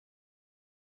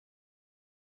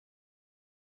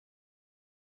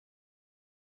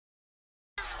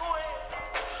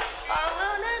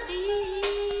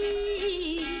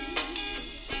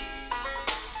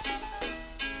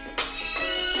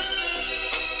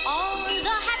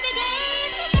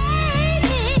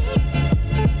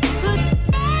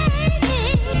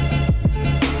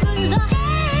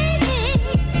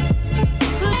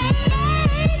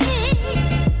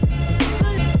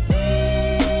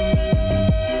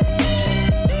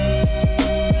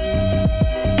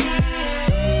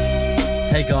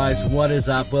Hey guys, what is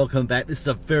up? Welcome back. This is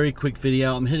a very quick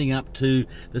video. I'm heading up to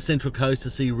the Central Coast to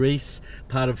see Rhys,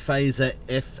 part of Phaser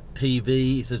FPV.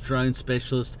 He's a drone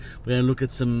specialist. We're going to look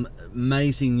at some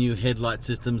amazing new headlight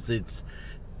systems. It's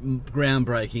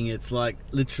groundbreaking. It's like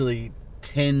literally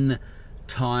 10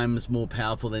 times more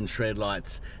powerful than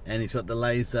Shredlights, and he's got the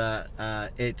laser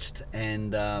etched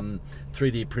and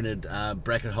 3D printed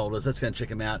bracket holders. Let's go and check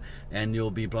them out and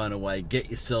you'll be blown away. Get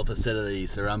yourself a set of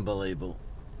these. They're unbelievable.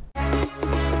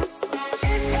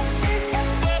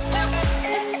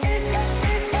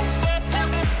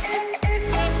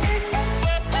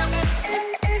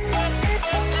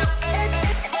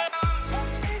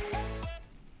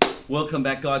 Welcome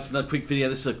back guys to another quick video.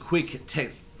 This is a quick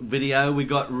tech video. We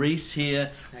got Rhys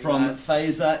here from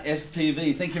Phaser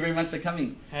FPV. Thank you very much for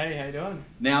coming. Hey, how you doing?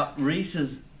 Now Rhys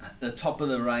is the top of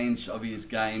the range of his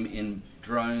game in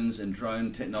drones and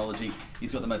drone technology.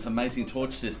 He's got the most amazing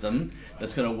torch system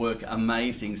that's going to work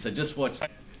amazing. So just watch.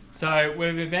 So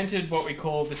we've invented what we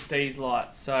call the STEEZE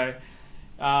Lights. So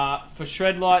for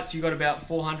Shredlights, you've got about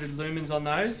 400 lumens on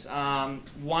those.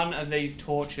 One of these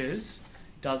torches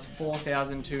does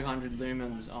 4,200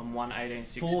 lumens on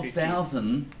 118/650.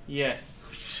 4,000? Yes.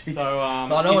 So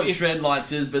I know what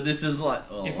Shredlights is, but this is like...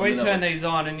 Oh, if we turn these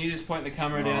on and you just point the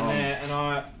camera down there and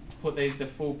I put these to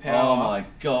full power... Oh my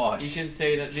gosh. You can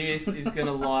see that this is going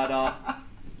to light up.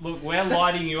 Look, we're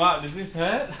lighting you up. Does this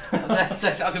hurt? That's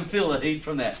actually, I can feel the heat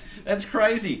from that. That's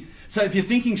crazy. So if you're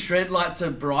thinking Shredlights are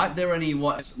bright, they're only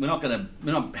what? We're not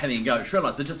having a go at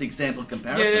Shredlights, but just an example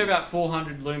comparison. Yeah, they're about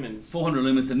 400 lumens. 400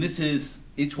 lumens, and this is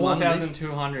each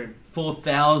 4,200.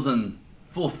 4,000.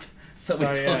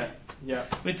 So yeah.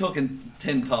 We're talking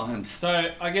 10 times.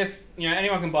 So I guess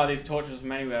anyone can buy these torches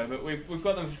from anywhere, but we've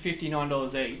got them for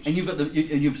 $59 each. And you've got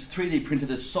you've 3D printed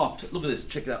this soft. Look at this.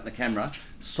 Check it out in the camera.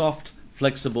 Soft,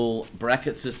 flexible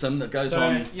bracket system that goes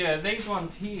on. Yeah, these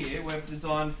ones here we've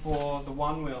designed for the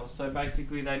one wheel. So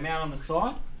basically they mount on the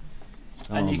side,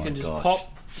 and you can just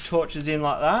pop torches in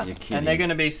like that, and they're going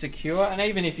to be secure. And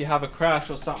even if you have a crash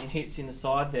or something hits in the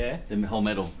side there, the whole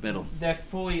metal. They're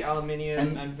fully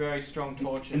aluminium and very strong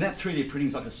torches. And that 3D printing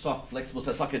is like a soft, flexible.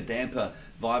 So it's like a damper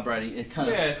vibrating. It kind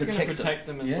of it's going to protect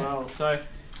them as well. So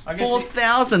I guess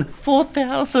 4,000.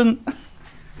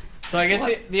 So I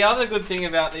guess the other good thing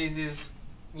about these is,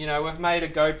 we've made a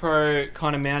GoPro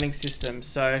kind of mounting system.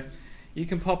 So you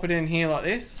can pop it in here like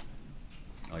this,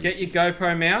 get your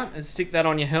GoPro mount and stick that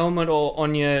on your helmet or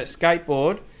on your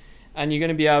skateboard, and you're going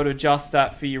to be able to adjust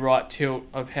that for your right tilt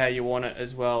of how you want it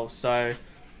as well. So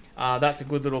that's a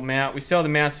good little mount. We sell the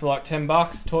mounts for like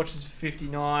 $10, torches for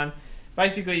 $59.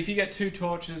 Basically, if you get 2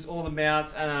 torches, all the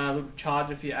mounts, and a little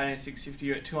charger for your 18650,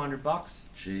 you're at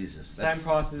 $200. Jesus. Same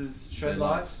price as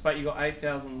Shredlights, but you got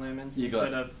 8,000 lumens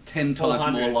instead of 10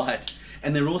 times more light.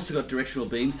 And they're also got directional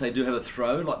beams. They do have a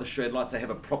throw, like the Shredlights. They have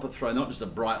a proper throw, not just a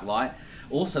bright light.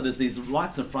 Also, there's these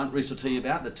lights in front, Rhys will tell you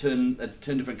about, that turn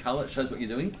different colour. It shows what you're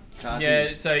doing. Charging.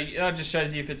 Yeah, so it just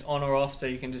shows you if it's on or off, so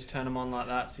you can just turn them on like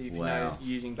that, so if you know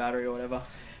you're using battery or whatever.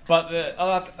 But the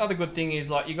other good thing is,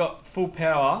 like, you got full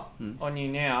power on you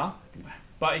now,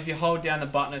 but if you hold down the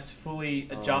button, it's fully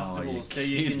adjustable, so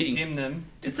you can dim them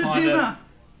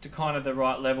to kind of the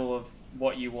right level of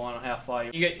what you want or how far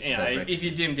you get. If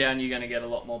you dim down, you're going to get a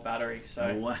lot more battery.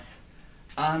 So.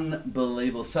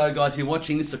 Unbelievable. So guys, if you're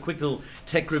watching, this is a quick little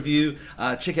tech review.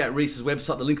 Check out Rhys's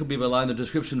website. The link will be below in the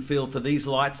description field for these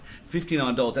lights.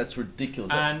 $59. That's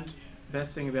ridiculous. And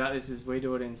best thing about this is we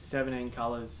do it in 17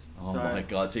 colours. Oh my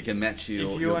God, so you can match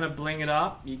If you want to bling it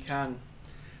up, you can.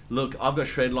 Look, I've got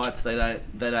Shredlights.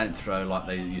 They don't throw like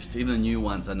they used to. Even the new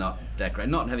ones are not that great.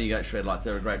 Not having you go Shredlights,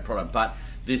 they're a great product, but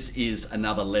this is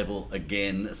another level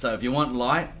again. So if you want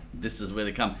light, this is where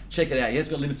they come. Check it out. He has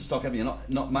got limited stock, haven't you?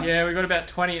 Not much. Yeah, we've got about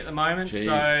 20 at the moment. Jeez.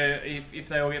 So if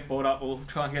they all get bought up, we'll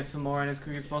try and get some more in as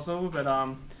quick as possible. But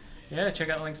yeah, check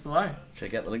out the links below.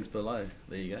 Check out the links below.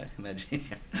 There you go. Imagine.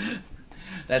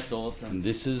 That's awesome. And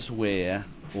this is where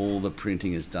all the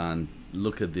printing is done.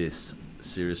 Look at this.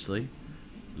 Seriously.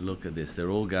 Look at this. They're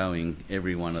all going,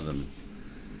 every one of them.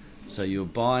 So you're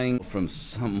buying from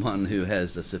someone who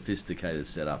has a sophisticated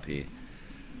setup here.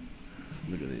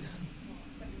 Look at this.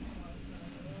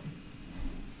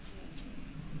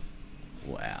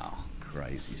 Wow.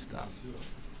 Crazy stuff.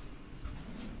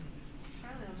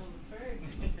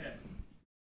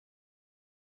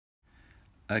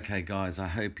 Okay guys, I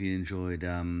hope you enjoyed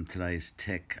today's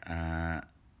tech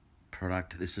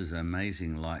product. This is an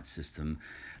amazing light system.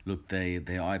 Look, they're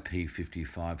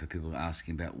IP55 for people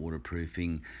asking about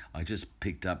waterproofing. I just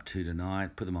picked up 2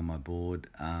 tonight, put them on my board.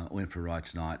 I went for a ride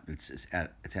tonight.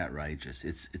 It's outrageous.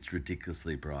 It's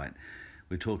ridiculously bright.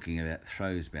 we're talking about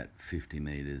throws about 50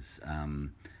 meters.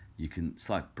 It's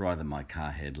like brighter than my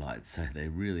car headlights, so they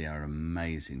really are an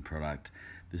amazing product.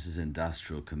 This is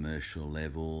industrial, commercial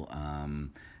level,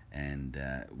 and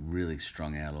really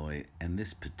strong alloy. And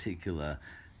this particular,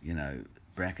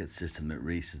 bracket system that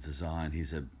Rhys has designed,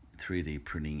 he's a 3D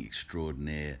printing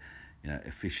extraordinaire,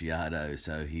 aficionado.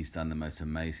 So he's done the most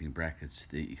amazing brackets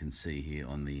that you can see here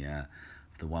on the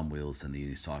one wheels and the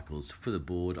unicycles. For the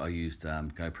board, I used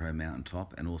GoPro mount on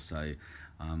top, and also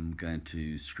I'm going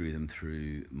to screw them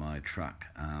through my truck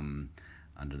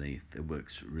underneath. It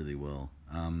works really well.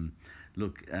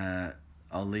 Look,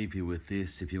 I'll leave you with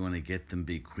this. If you want to get them,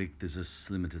 be quick. There's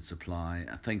a limited supply.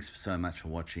 Thanks so much for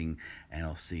watching, and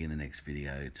I'll see you in the next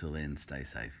video. Till then, stay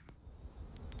safe.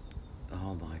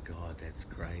 Oh my God, that's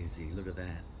crazy. Look at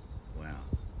that. Wow.